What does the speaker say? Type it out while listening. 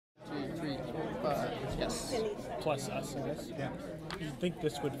Yes. Plus us, I guess. Yeah. Do you think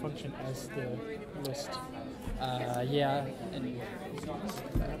this would function as the list? Yeah. And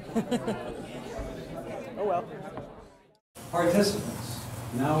Oh well. Participants,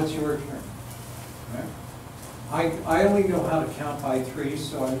 now it's your turn. Okay? I only know how to count by 3,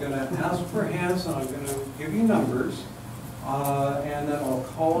 so I'm going to ask for hands, and I'm going to give you numbers, and then I'll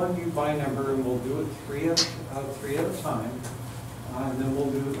call on you by number, and we'll do it three at a time, and then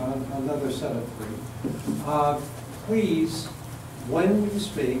we'll do another set of 3. Please, when you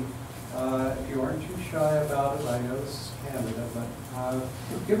speak, if you aren't too shy about it, I know this is Canada,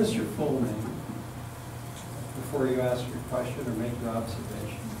 but give us your full name before you ask your question or make your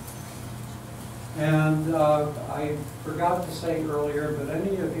observation. And I forgot to say earlier, but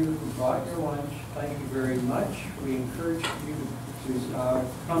any of you who brought your lunch, thank you very much. We encourage you to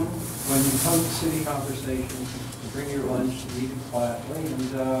come, when you come to city conversations, to bring your lunch, to eat it quietly,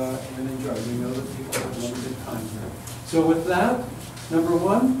 and enjoy. We know that people have limited time here. So with that, number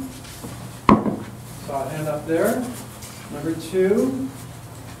 1, saw a hand up there. Number 2,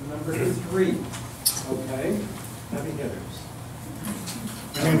 number 3. Okay, heavy hitters.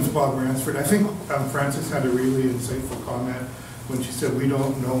 My name is Bob Ransford. I think Frances had a really insightful comment when she said we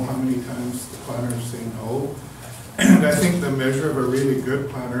don't know how many times the planners say no. And I think the measure of a really good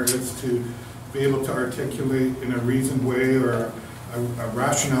planner is to be able to articulate in a reasoned way or a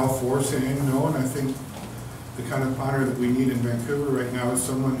rationale for saying no. And I think the kind of planner that we need in Vancouver right now is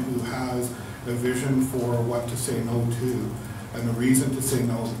someone who has a vision for what to say no to and a reason to say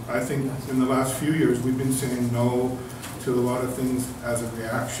no. I think in the last few years we've been saying no to a lot of things as a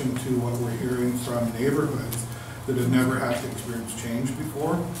reaction to what we're hearing from neighborhoods that have never had to experience change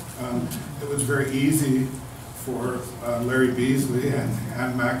before. It was very easy for Larry Beasley and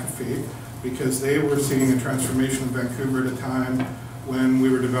Anne McAfee because they were seeing a transformation of Vancouver at a time when we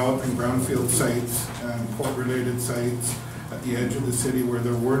were developing brownfield sites and port-related sites at the edge of the city where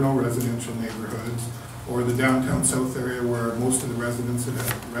there were no residential neighborhoods, or the downtown south area where most of the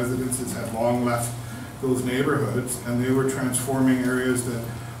residences had long left those neighborhoods, and they were transforming areas that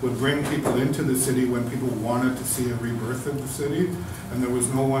would bring people into the city when people wanted to see a rebirth of the city, and there was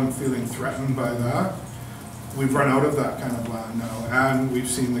no one feeling threatened by that. We've run out of that kind of land now, and we've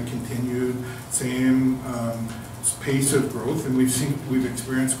seen the continued same pace of growth, and we've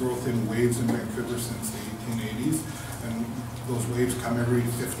experienced growth in waves in Vancouver since the 1880s, and those waves come every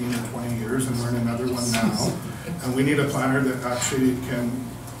 15 or 20 years, and we're in another one now. And we need a planner that actually can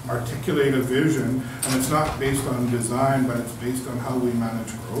articulate a vision, and it's not based on design, but it's based on how we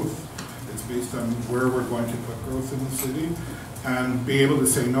manage growth. It's based on where we're going to put growth in the city, and be able to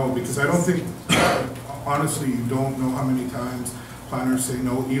say no, because I don't think, honestly, you don't know how many times planners say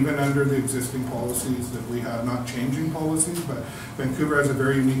no, even under the existing policies that we have, not changing policies, but Vancouver has a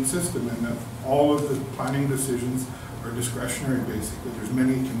very unique system in that all of the planning decisions are discretionary, basically. There's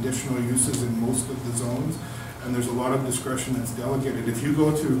many conditional uses in most of the zones, and there's a lot of discretion that's delegated. If you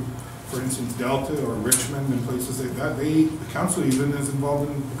go to, for instance, Delta or Richmond and places like that, the council even is involved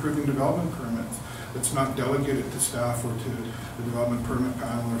in approving development permits. It's not delegated to staff or to the development permit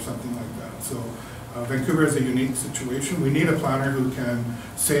panel or something like that. So Vancouver is a unique situation. We need a planner who can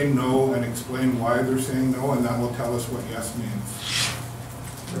say no and explain why they're saying no, and that will tell us what yes means.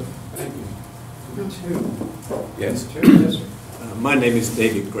 Thank you. Number 2. Yes. Yes, sir. My name is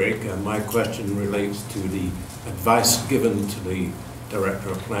David Gregg, and my question relates to the advice given to the Director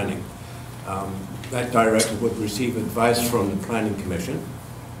of Planning. That Director would receive advice from the Planning Commission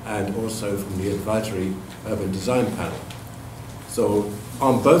and also from the Advisory Urban Design Panel. So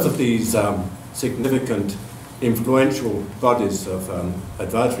on both of these significant influential bodies of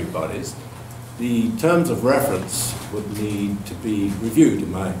advisory bodies, the terms of reference would need to be reviewed,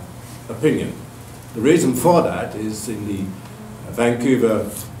 in my opinion. The reason for that is in the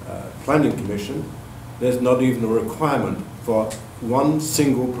Vancouver Planning Commission, there's not even a requirement for one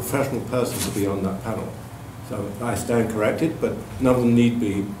single professional person to be on that panel. So I stand corrected, but none of them need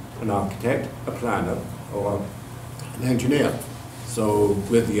be an architect, a planner, or an engineer. So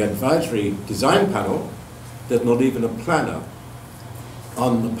with the advisory design panel, there's not even a planner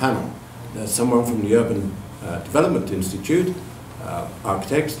on the panel. There's someone from the Urban Development Institute,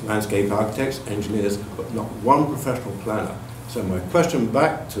 architects, landscape architects, engineers, but not one professional planner. So my question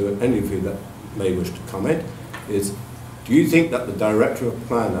back to any of you that may wish to comment is, do you think that the Director of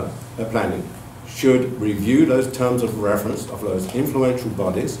Planning should review those terms of reference of those influential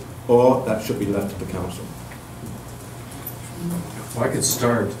bodies, or that should be left to the Council? Well, I could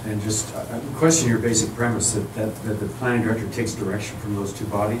start and just question your basic premise that the Planning Director takes direction from those two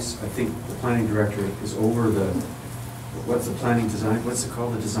bodies. I think the Planning Director is over the what's the planning design, what's it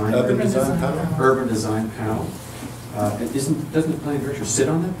called, the design? Urban design panel? Urban design panel. Doesn't the planning director sit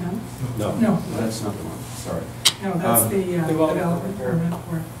on that panel? No. No, Well, that's not the one, sorry. no, that's the development permit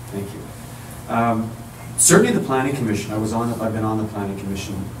board. Thank you. Certainly the planning commission, I've been on the planning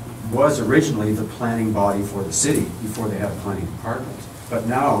commission, was originally the planning body for the city before they had a planning department. But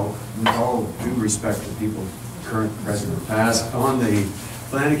now, with all due respect to people, current president past, on the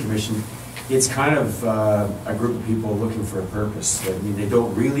planning commission, it's kind of a group of people looking for a purpose. I mean, they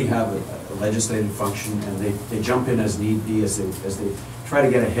don't really have a legislative function, and they jump in as need be as they try to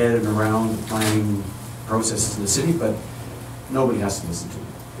get ahead and around the planning processes in the city, but nobody has to listen to them.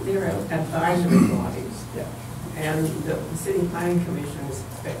 They're advisory bodies, Yeah. and the city planning commission is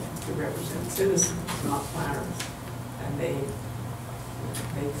expected to represent citizens, not planners. And they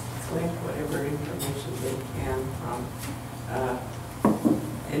collect whatever information they can from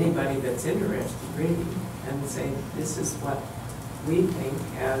anybody that's interested, really, and say, this is what we think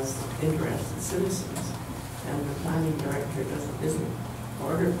as interested citizens. And the planning director isn't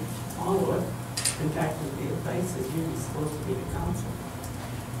ordered to follow it. In fact, the advice is usually supposed to be the council.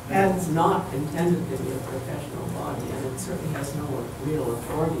 And it's not intended to be a professional body, and it certainly has no real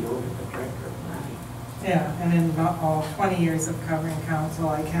authority over the director of planning. Yeah, and in all 20 years of covering council,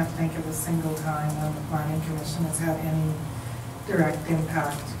 I can't think of a single time when the planning commission has had any direct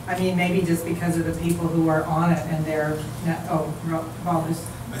impact. I mean, maybe just because of the people who are on it and they're, Bob is.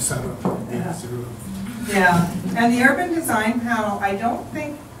 I sat up. Yeah. Yeah, and the urban design panel, I don't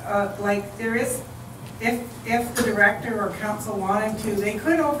think, like, there is, if the director or council wanted to, they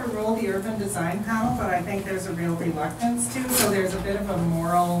could overrule the urban design panel, but I think there's a real reluctance to, so there's a bit of a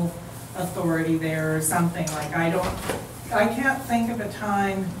moral authority there or something. Like, I can't think of a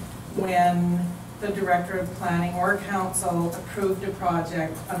time when the director of planning or council approved a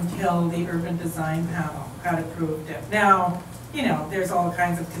project until the urban design panel had approved it. Now, you know, there's all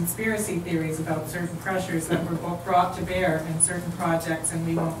kinds of conspiracy theories about certain pressures that were brought to bear in certain projects, and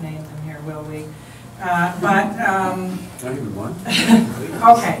we won't name them here, will we? Not even one?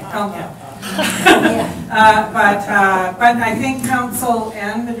 Okay, okay. But I think council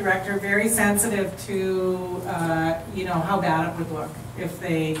and the director are very sensitive to, you know, how bad it would look if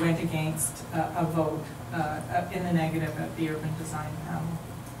they went against a vote in the negative at the urban design panel.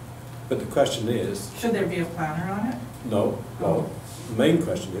 But the question is... Should there be a planner on it? No. Well, the main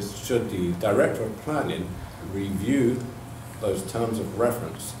question is, should the director of planning review those terms of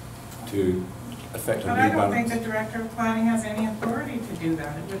reference to affect a new But I don't balance? think the director of planning has any authority to do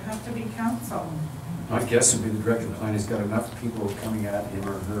that. It would have to be council. My guess would be the director of planning's got enough people coming at him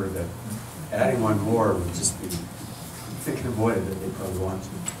or her that adding one more would just be thick and avoided that they probably want to.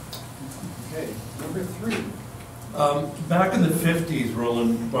 Okay, number 3. Back in the 50s,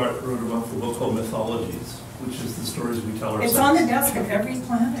 Roland Barthes wrote about the book called Mythologies, which is the stories we tell ourselves. It's on the desk of every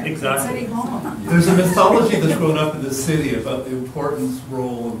planner. Exactly. At City Hall. There's a mythology that's grown up in the city about the importance,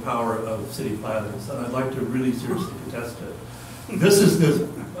 role, and power of city planners, and I'd like to really seriously contest it. This is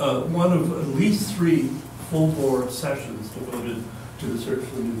one of at least 3 full board sessions devoted to the search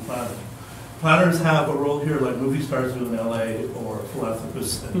for the new planner. Planners have a role here like movie stars do in LA or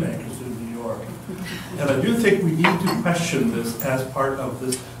philanthropists and bankers do in New York. And I do think we need to question this as part of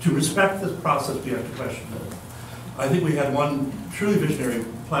this. To respect this process, we have to question it. I think we had one truly visionary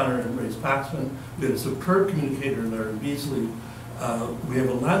planner in Ray Paxman. We had a superb communicator in Larry Beasley. We have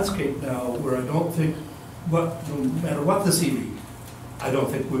a landscape now where I don't think, no matter what the CV, I don't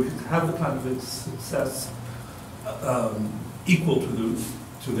think we can have the kind of success equal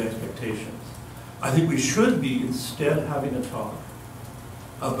to the expectations. I think we should be instead having a talk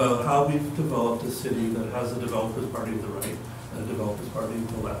about how we've developed a city that has a developers party to the right and a developers party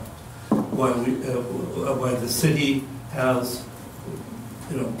to the left. Why the city has,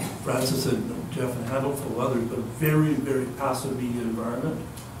 you know, Francis and Jeff and handful of others, but a very, very passive media environment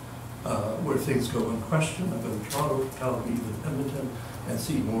where things go unquestioned. I've been in Toronto, Calgary, even Edmonton, and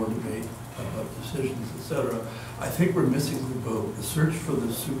see more debate about decisions, etc. I think we're missing the boat. The search for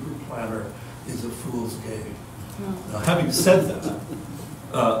the super planner is a fool's game. Now, having said that,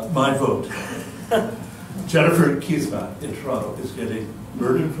 my vote, Jennifer Keesmaat in Toronto is getting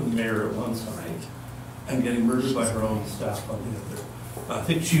murdered from the mayor at one side and getting murdered by her own staff on the other. I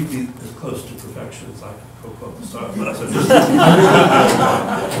think she'd be as close to perfection as I could propose. So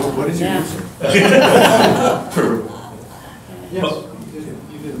What is your answer? Terrible. Yes. Well, You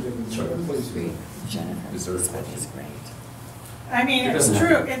didn't give me the please. Is there a I mean, it's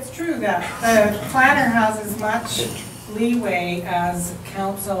true that the planner has as much leeway as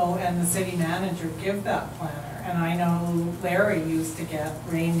council and the city manager give that planner. And I know Larry used to get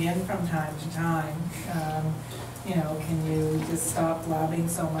reined in from time to time. you know, can you just stop blabbing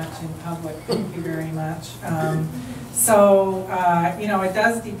so much in public? Thank you very much. You know, it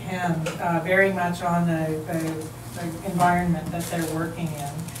does depend very much on the environment that they're working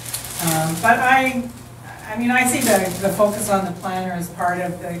in. But I mean, I see the focus on the planner as part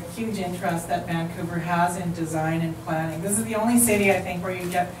of the huge interest that Vancouver has in design and planning. This is the only city, I think, where you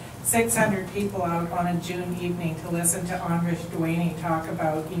get 600 people out on a June evening to listen to Andrich Duaney talk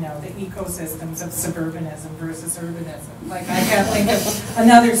about, you know, the ecosystems of suburbanism versus urbanism. Like, I can't think of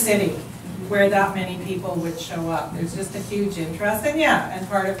another city where that many people would show up. There's just a huge interest, and yeah, and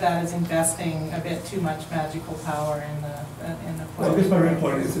part of that is investing a bit too much magical power in the Well, I guess my main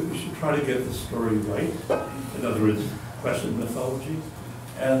point is that we should try to get the story right. In other words, question mythology.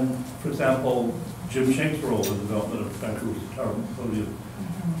 And, for example, Jim Shank's role in the development of Vancouver's Tower Podium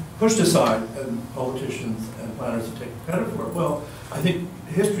pushed aside, and politicians and planners to take credit for it. Well, I think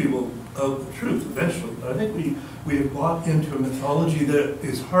history will tell the truth eventually, but I think we have bought into a mythology that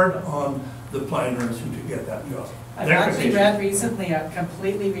is hard on the planners who to get that job. I've actually read recently a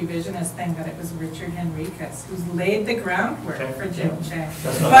completely revisionist thing that it was Richard Henriquez who's laid the groundwork for Jim Chang.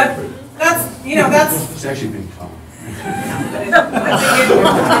 But that's, you know, that's... It's actually been common.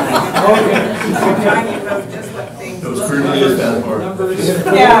 Numbers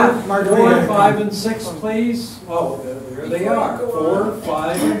Yeah. 4, 5, and 6, please. Oh, there they are. 4,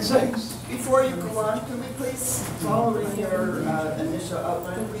 5, and 6. Before you go on, can we please, following your initial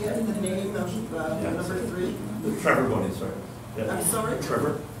outline, we have the name of number 3? The Trevor Boney, sorry. Yeah. I'm sorry?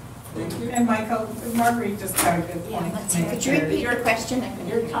 Trevor. Thank you. And Michael, Marguerite just had a good point. Could you repeat your question?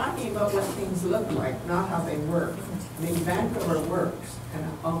 You're talking about what things look like, not how they work. I mean, Vancouver works, and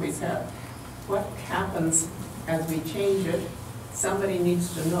always have. What happens as we change it, somebody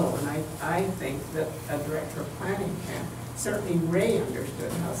needs to know, and I think that a director of planning can. Certainly Ray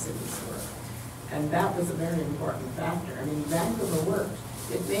understood how cities work, and that was a very important factor. I mean, Vancouver works.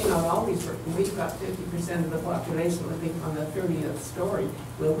 It may not always work. We've got 50% of the population living on the 30th story.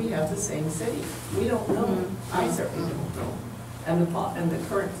 Will we have the same city? We don't know. I certainly don't know. And the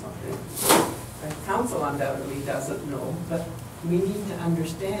current council undoubtedly doesn't know, but we need to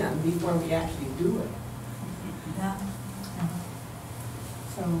understand before we actually do it. Yeah.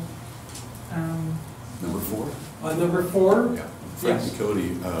 So, Number 4? Number 4? Yeah. Frank Yes.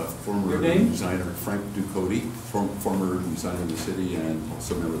 Ducote, former Your name? designer, Frank Ducote, former designer of the city and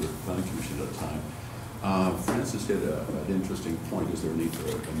also member of the planning commission at the time. Francis hit an interesting point, is there a need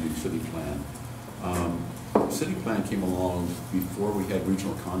for a new city plan? City plan came along before we had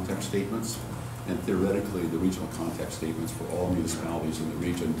regional context statements, and theoretically the regional context statements for all municipalities in the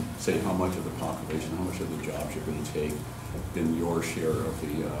region say how much of the population, how much of the jobs you're going to take in your share of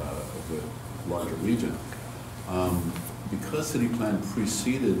the larger region. Because city plan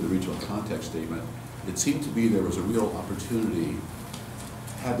preceded the regional context statement, it seemed to be there was a real opportunity,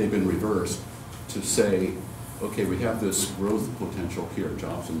 had they been reversed, to say, okay, we have this growth potential here,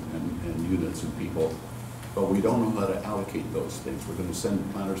 jobs and units and people, but we don't know how to allocate those things. We're going to send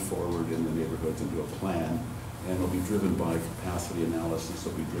planners forward in the neighborhoods and do a plan, and it'll be driven by capacity analysis,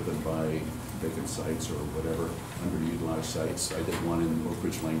 it'll be driven by vacant sites or whatever, underutilized sites. I did one in Oak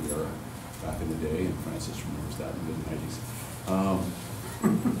Ridge Lane there back in the day, and Francis remembers that in the mid-90s.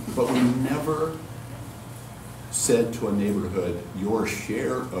 But we never said to a neighborhood, your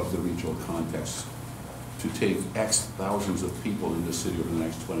share of the regional context to take X thousands of people in the city over the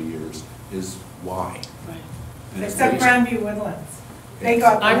next 20 years is Y. right. And it's Except based- Grandview Woodlands. They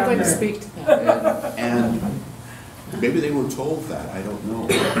got the I'm going to number. speak to that. And maybe they were told that, I don't know.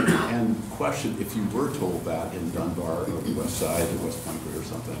 And question, if you were told that in Dunbar or the West Side or West Point or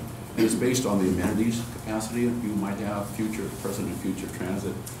something, and it's based on the amenities capacity, you might have future, present and future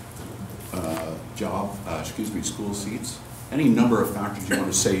transit, school seats, any number of factors you want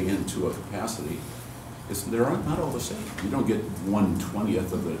to say into a capacity, they're not all the same. You don't get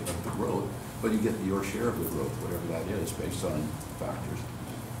 1/20th of the growth, but you get your share of the growth, whatever that is, based on factors.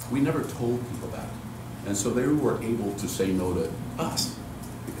 We never told people that. And so they were able to say no to us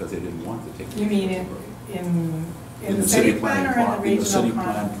because they didn't want to take. You mean in the city plan or in the regional plan? In the city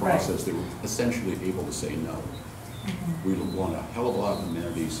plan Right. process, they were essentially able to say no. We want a hell of a lot of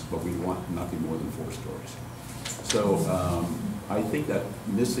amenities, but we want nothing more than 4 stories. So I think that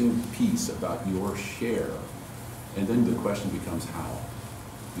missing piece about your share, and then the question becomes how.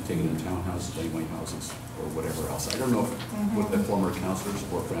 You take it in townhouses, laneway houses, or whatever else. I don't know what the former councillors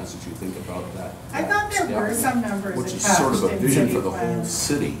or Francis you think about that. I thought there were some numbers which is sort of a attached in vision city for the whole plans.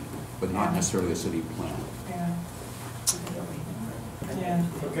 city, but not Yeah. necessarily a city plan. Yeah. Yeah.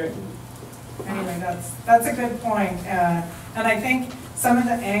 Okay. Anyway, that's a good point. And I think some of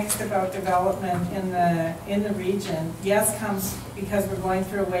the angst about development in the region, yes, comes because we're going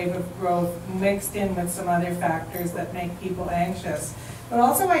through a wave of growth mixed in with some other factors that make people anxious. But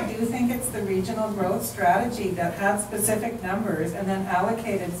also I do think it's the regional growth strategy that had specific numbers and then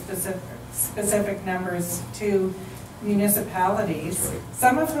allocated specific numbers to municipalities,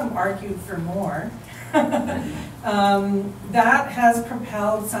 some of whom argued for more. That has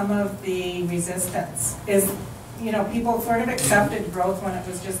propelled some of the resistance. You know, people sort of accepted growth when it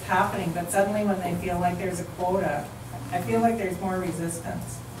was just happening, but suddenly when they feel like there's a quota, I feel like there's more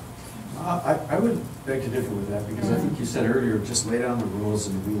resistance. I would beg to differ with that, because I think you said earlier, just lay down the rules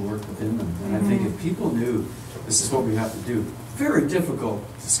and we work within them. And I think if people knew this is what we have to do, very difficult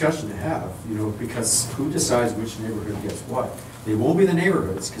discussion to have, you know, because who decides which neighborhood gets what? They won't be the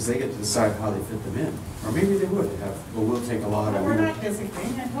neighborhoods, because they get to decide how they fit them in. Or maybe they would have, but we'll take a lot of. We're not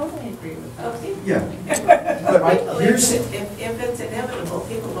disagreeing, I totally agree with that. Okay. Yeah. If it's inevitable,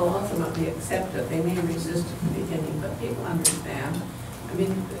 people will ultimately accept it. They may resist at the beginning, but people understand. I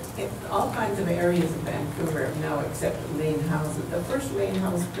mean, all kinds of areas of Vancouver have now accepted lane houses. The first lane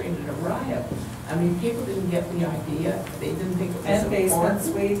house created a riot. I mean, people didn't get the idea. They didn't think it was And basement important.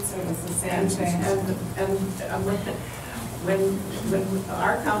 suites, it was the same thing. When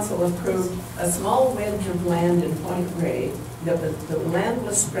our council approved a small wedge of land in Point Grey, the land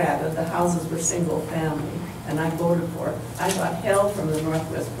was strata, the houses were single family, and I voted for it. I got held from the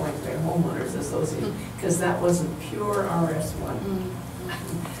Northwest Point Grey Homeowners Association because that wasn't pure RS1.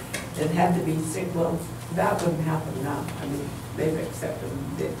 It had to be single. That wouldn't happen now. I mean, they've accepted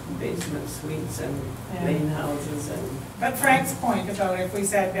basement suites and lane houses and. But Frank's point about if we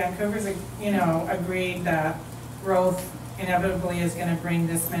said Vancouver's, you know, agreed that growth inevitably is going to bring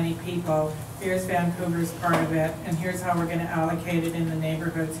this many people, here's Vancouver's part of it, and here's how we're going to allocate it in the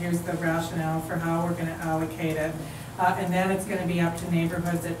neighborhoods, here's the rationale for how we're going to allocate it. And then it's going to be up to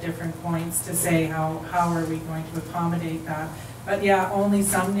neighborhoods at different points to say how are we going to accommodate that. But yeah, only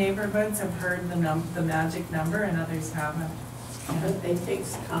some neighborhoods have heard the magic number and others haven't. But it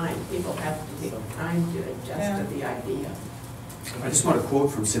takes time. People have to take time to adjust to the idea. I just want to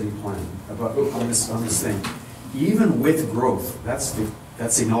quote from City Planning about on this thing. Even with growth, that's the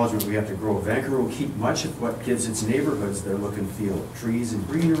acknowledgement we have to grow. Vancouver will keep much of what gives its neighborhoods their look and feel. Trees and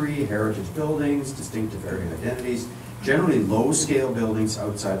greenery, heritage buildings, distinctive area identities, generally low-scale buildings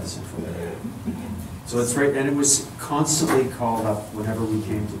outside the central area. So it's right, and it was constantly called up whenever we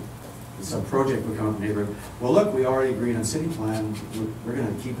came to some project would come up in the neighborhood. Well, look, we already agreed on city plan. We're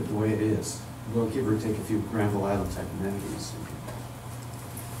going to keep it the way it is. We'll give or take a few Granville Island type amenities.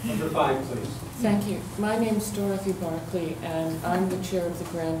 Number 5, please. Thank you. My name's Dorothy Barkley, and I'm the chair of the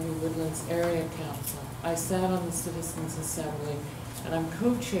Grandview Woodlands Area Council. I sat on the Citizens Assembly, and I'm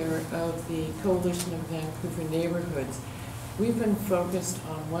co-chair of the Coalition of Vancouver Neighborhoods. We've been focused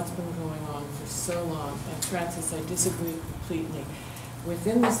on what's been going on for so long, and Francis, I disagree completely.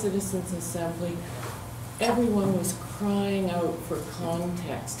 Within the Citizens Assembly, everyone was crying out for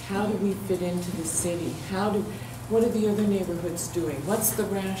context. How do we fit into the city? What are the other neighborhoods doing? What's the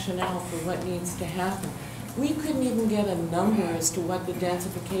rationale for what needs to happen? We couldn't even get a number as to what the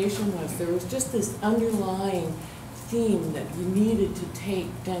densification was. There was just this underlying theme that you needed to take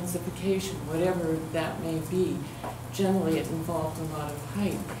densification, whatever that may be. Generally, it involved a lot of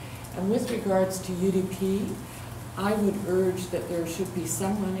height. And with regards to UDP, I would urge that there should be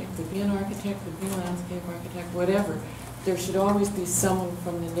someone, it could be an architect, it could be a landscape architect, whatever. There should always be someone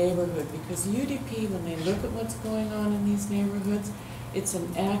from the neighborhood, because UDP, when they look at what's going on in these neighborhoods, it's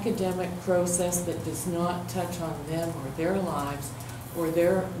an academic process that does not touch on them or their lives or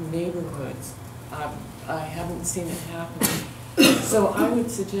their neighborhoods. I haven't seen it happen. So I would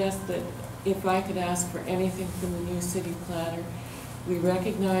suggest that if I could ask for anything from the new city planner, we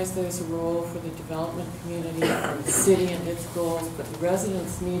recognize there's a role for the development community, for the city and its goals, but the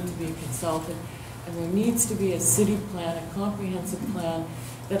residents need to be consulted, and there needs to be a city plan, a comprehensive plan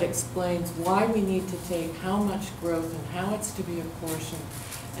that explains why we need to take how much growth and how it's to be apportioned,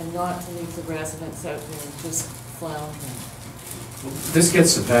 and not to leave the residents out there just floundering. This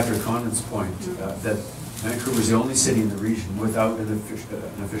gets to Patrick Condon's point that Vancouver is the only city in the region without an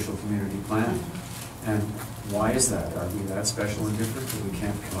official community plan. And why is that? Are we that special and different that we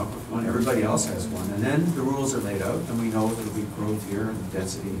can't come up with one? Everybody else has one. And then the rules are laid out, and we know that there'll be growth here and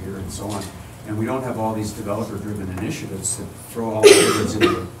density here and so on. And we don't have all these developer-driven initiatives that throw all the neighborhoods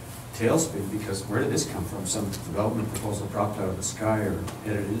into a tailspin, because where did this come from? Some development proposal dropped out of the sky or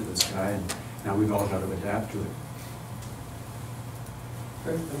headed into the sky, and now we've all got to adapt to it.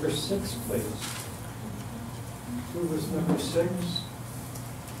 Number 6, please. Who was number 6?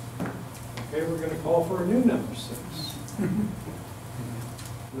 Okay, we're going to call for a new number 6.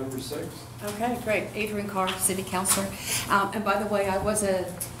 number 6. Okay, great. Adrian Carr, City Councillor. And by the way, I was a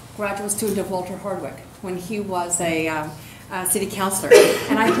graduate student of Walter Hardwick when he was a City Councillor.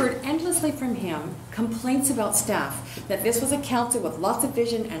 And I heard endlessly from him complaints about staff, that this was a council with lots of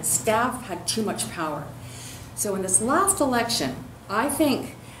vision and staff had too much power. So in this last election, I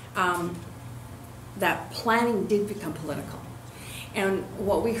think that planning did become political. And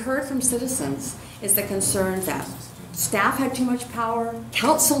what we heard from citizens is the concern that staff had too much power,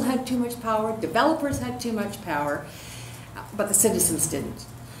 council had too much power, developers had too much power, but the citizens didn't.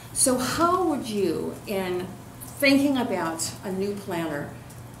 So how would you, in thinking about a new planner,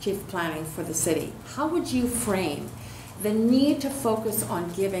 chief of planning for the city, how would you frame the need to focus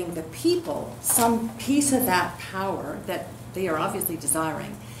on giving the people some piece of that power that they are obviously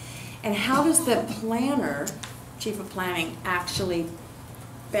desiring? And how does the planner, chief of planning, actually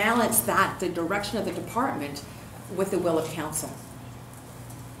balance that, the direction of the department, with the will of council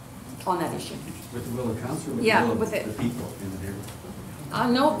on that issue? With the will of council, or with Yeah, the will with of the people in the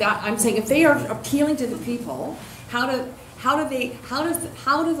neighborhood? No, I'm saying if they are appealing to the people, how do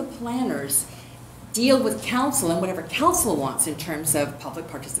the planners deal with council and whatever council wants in terms of public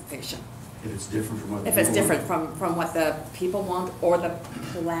participation? If it's different from what If it's different from what the people want, or the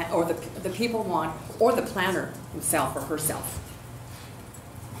people want, or the planner himself or herself.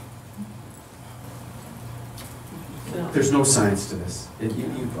 There's no science to this.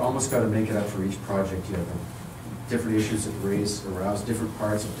 You've almost got to make it up for each project. You have different issues that arouse different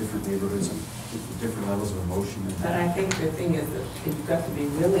parts of different neighborhoods and different levels of emotion. But I think the thing is that you've got to be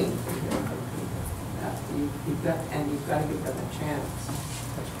willing to hear from people. You've got to give them a chance.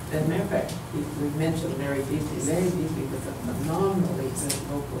 As a matter of fact, we mentioned Larry Beasley. Larry Beasley was a phenomenally good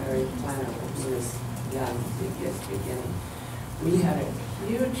local area planner when he was young, at the beginning. We had a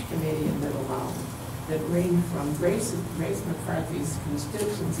huge committee in Little Mountain that ranged from Grace McCarthy's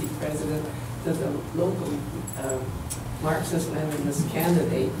constituency president to the local Marxist-Leninist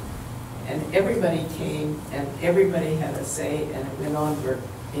candidate. And everybody came and everybody had a say, and it went on for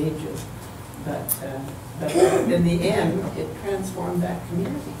ages. But in the end, it transformed that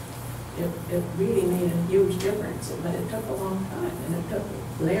community. It really made a huge difference, but it took a long time. And it took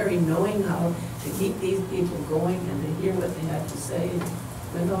Larry knowing how to keep these people going and to hear what they had to say. It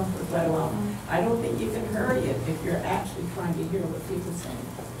went on for quite a while. I don't think you can hurry it if you're actually trying to hear what people say.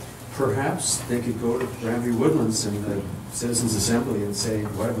 Perhaps they could go to Grandview Woodlands and the Citizens Assembly and say,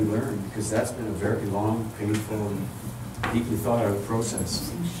 what have we learned? Because that's been a very long, painful, and deeply thought out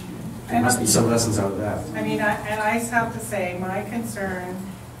process. There must be some lessons out of that. I mean, I have to say, my concern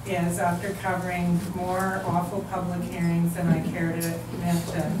is, after covering more awful public hearings than I care to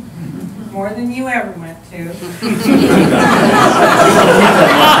mention, more than you ever went to.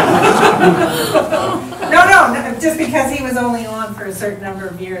 No, just because he was only on for a certain number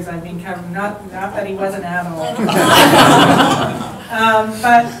of years, I've been covering, not that he wasn't at all.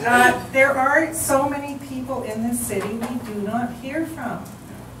 But there are so many people in this city we do not hear from.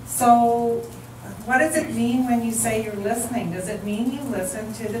 So what does it mean when you say you're listening? Does it mean you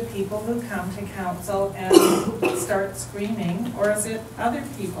listen to the people who come to council and start screaming? Or is it other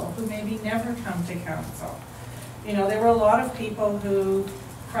people who maybe never come to council? You know, there were a lot of people who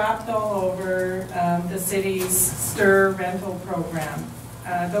crapped all over the city's STIR rental program.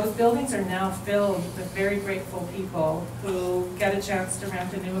 Those buildings are now filled with very grateful people who get a chance to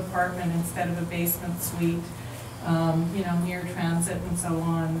rent a new apartment instead of a basement suite, you know, near transit and so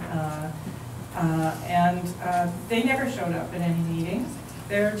on. They never showed up at any meetings.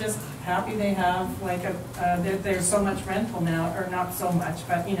 They're just happy they have like there's so much rental now, or not so much,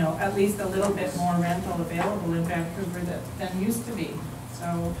 but you know, at least a little bit more rental available in Vancouver than used to be.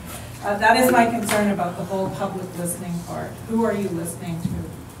 So that is my concern about the whole public listening part. Who are you listening to?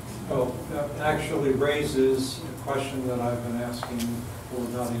 Well, that actually raises a question that I've been asking for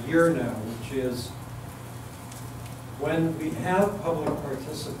about a year now, which is, when we have public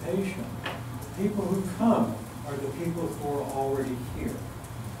participation, people who come are the people who are already here.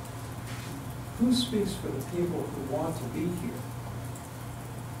 Who speaks for the people who want to be here,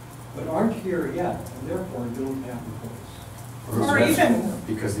 but aren't here yet, and therefore don't have a voice? Or even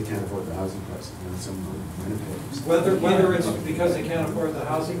because they can't afford the housing prices, you know, some Winnipegers. Whether it's because they can't afford the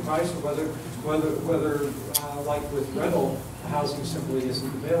housing price, or whether like with rental, the housing simply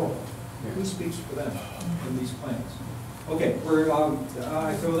isn't available. Yeah. Who speaks for them in these plans? Okay, I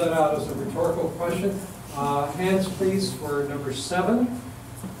throw that out as a rhetorical question. Hands please for number 7.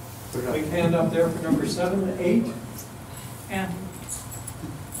 Big hand up there for number 7, 8. and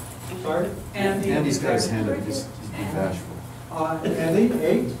Sorry? Andy's got his hand up, he's bashful. Andy,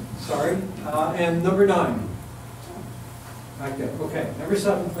 8, sorry. And number 9. Back there. Okay, number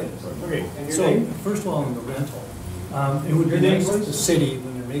 7, please. Okay, And your so name? first of all, on the rental, it would Your be name, nice to please? the city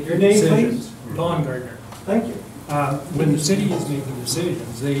when they're making Your name, decisions. please? Don Gardner. Thank you. When the city is making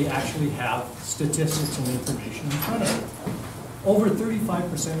decisions, they actually have statistics and information in front of them. Over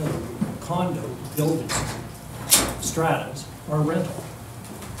 35% of the condo buildings, stratas, are rental.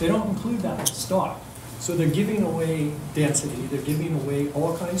 They don't include that in stock. So they're giving away density, they're giving away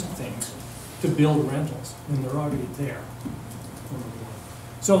all kinds of things to build rentals when they're already there.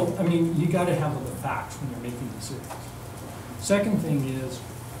 So, I mean, you gotta have all the facts when you're making decisions. Second thing is,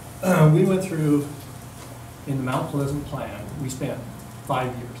 we went through, in the Mount Pleasant plan, we spent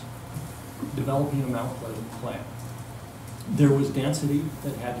 5 years developing a Mount Pleasant plan. There was density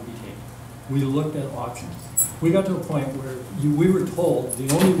that had to be taken. We looked at options. We got to a point where we were told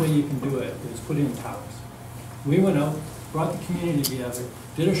the only way you can do it is put in towers. We went out, brought the community together,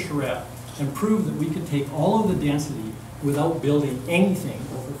 did a charrette, and proved that we could take all of the density without building anything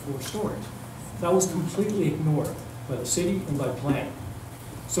over 4 stories. That was completely ignored by the city and by planning.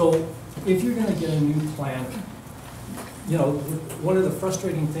 So if you're gonna get a new plan, you know, one of the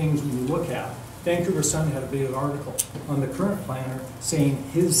frustrating things when you look at, Vancouver Sun had a big article on the current planner saying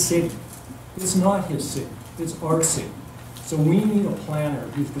his city. It's not his city, it's our city. So we need a planner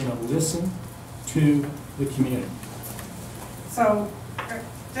who's gonna listen to the community. So,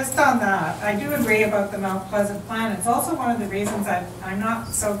 just on that, I do agree about the Mount Pleasant plan. It's also one of the reasons that I'm not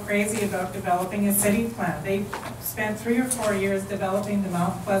so crazy about developing a city plan. They spent 3 or 4 years developing the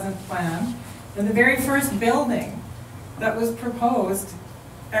Mount Pleasant plan. And the very first building that was proposed,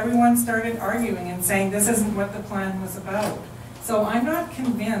 everyone started arguing and saying this isn't what the plan was about. So I'm not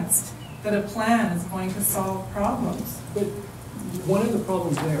convinced that a plan is going to solve problems. But one of the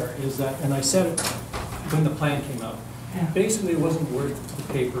problems there is that, and I said it when the plan came out, basically it wasn't worth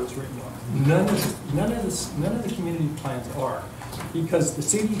the paper it's written on. None of the community plans are, because the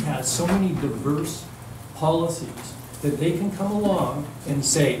city has so many diverse policies that they can come along and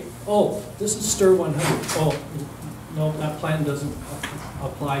say, oh, this is STIR 100. Oh, no, that plan doesn't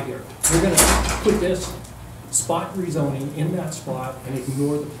apply here. We're going to put this spot rezoning in that spot and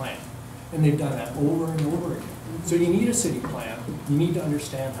ignore the plan. And they've done that over and over again. So you need a city plan. You need to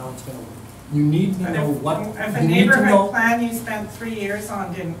understand how it's going to work. You need to know what. If a neighborhood plan you spent 3 years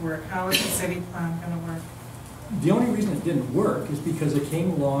on didn't work, how is a city plan going to work? The only reason it didn't work is because it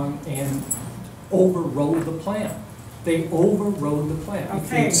came along and overrode the plan. They overrode the plan. If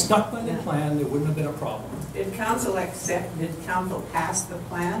they had stuck by the plan, there wouldn't have been a problem. Did council pass the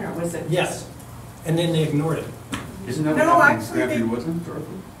plan, or was it? Yes, and then they ignored it. Isn't that No, what happened actually, in they- Grandview Woodlands, Dorothy?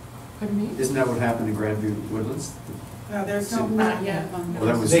 Pardon me? Isn't that what happened in Grandview Woodlands? No, there's no Not plan. yet. Well,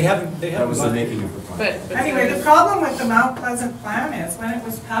 that was, They haven't that was the got- making of the plan. But Anyway, the problem with the Mount Pleasant plan is when it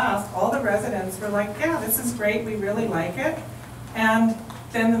was passed, all the residents were like, yeah, this is great, we really like it. And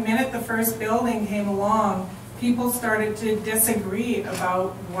then the minute the first building came along, people started to disagree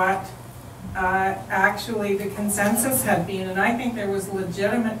about what actually the consensus had been. And I think there was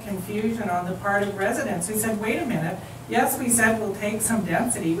legitimate confusion on the part of residents who said, wait a minute, yes, we said we'll take some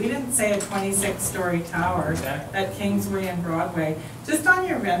density. We didn't say a 26-story tower at Kingsway and Broadway. Just on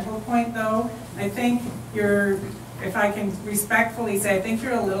your rental point though, I think you're, if I can respectfully say, I think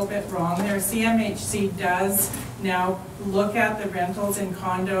you're a little bit wrong there. CMHC does now look at the rentals in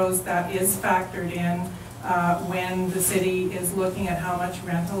condos. That is factored in when the city is looking at how much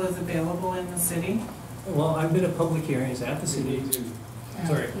rental is available in the city. Well, I've been at public hearings at the city.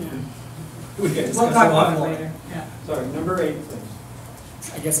 Sorry. We can We'll discuss talk it about it offline. later. Yeah. Sorry, number 8,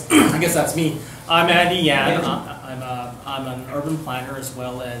 please. I guess that's me. I'm Andy Yan. I'm an urban planner as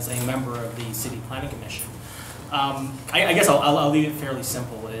well as a member of the City Planning Commission. I guess I'll leave it fairly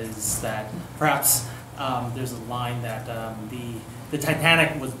simple. Is that perhaps there's a line that the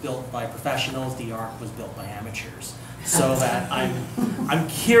Titanic was built by professionals, the Ark was built by amateurs. So that I'm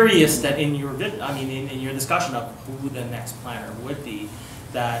curious that in your in your discussion of who the next planner would be,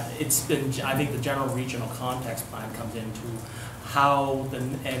 that it's been, I think the general regional context plan comes into how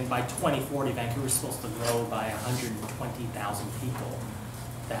and by 2040 Vancouver's supposed to grow by 120,000 people.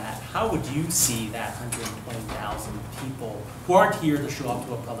 That how would you see that 120,000 people who aren't here to show up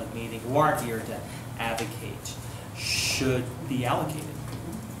to a public meeting, who aren't here to advocate, should be allocated?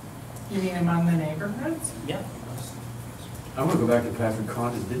 You mean among the neighborhoods? Yeah. I want to go back to Patrick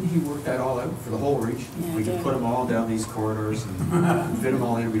Condon. Didn't he work that all out for the whole region? Yeah, We he can did. put them all down these corridors and fit them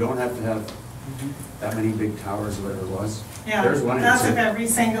all in. We don't have to have that many big towers or whatever it was. Yeah, There's one that's if answer. every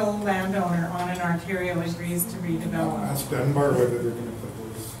single landowner on an arterial agrees to redevelop. Ask Dunbar whether they're going to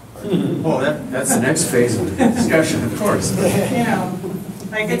put those. Well, that's the next phase of the discussion, of course. You know,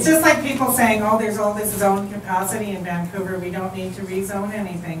 Like, it's just like people saying, oh, there's all this zone capacity in Vancouver, we don't need to rezone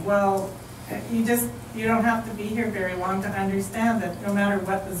anything. Well, you don't have to be here very long to understand that no matter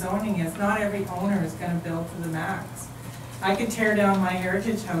what the zoning is, not every owner is gonna build to the max. I could tear down my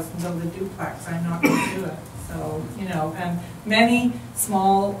heritage house and build a duplex, I'm not gonna do it. So, you know, and many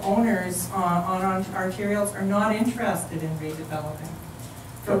small owners on arterials are not interested in redeveloping,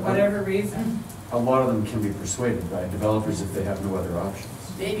 for whatever reason. A lot of them can be persuaded by developers if they have no other options.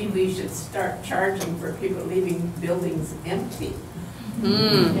 Maybe we should start charging for people leaving buildings empty.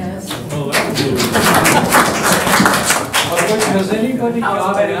 Yes. Has anybody How's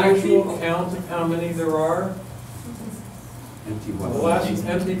got that an for actual people? count of how many there are? Empty The what? last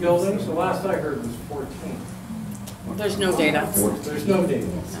empty buildings, the last I heard was 14. There's no data. There's no data.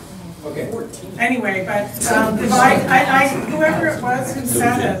 Okay. Anyway, but whoever it was who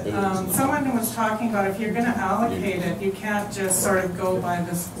said it, someone was talking about if you're gonna allocate it, you can't just sort of go by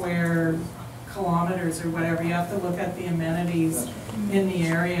the square kilometers or whatever. You have to look at the amenities in the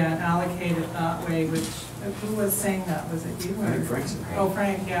area and allocate it that way, which, who was saying that? Was it you? I think Frank said that. Oh,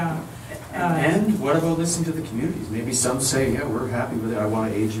 Frank, yeah. And what about listening to the communities? Maybe some say, yeah, we're happy with it, I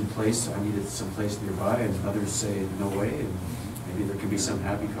want to age in place, I need it someplace nearby, and others say, no way, and maybe there can be some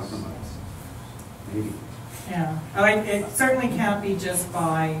happy compromise. Maybe. Yeah, like, it certainly can't be just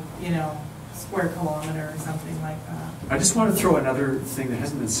by, you know, square kilometer or something like that. I just want to throw another thing that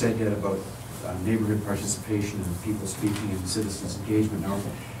hasn't been said yet about neighborhood participation and people speaking and citizens engagement. Now,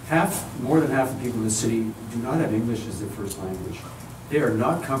 more than half the people in the city do not have English as their first language. They are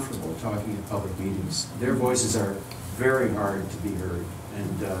not comfortable talking at public meetings. Their voices are very hard to be heard,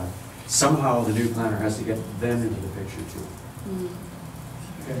 and somehow the new planner has to get them into the picture too.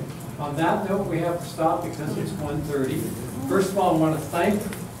 Okay. On that note, we have to stop because it's 1:30. First of all, I want to thank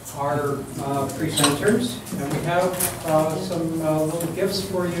our presenters, and we have some little gifts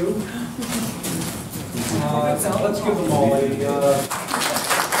for you. Let's give them all a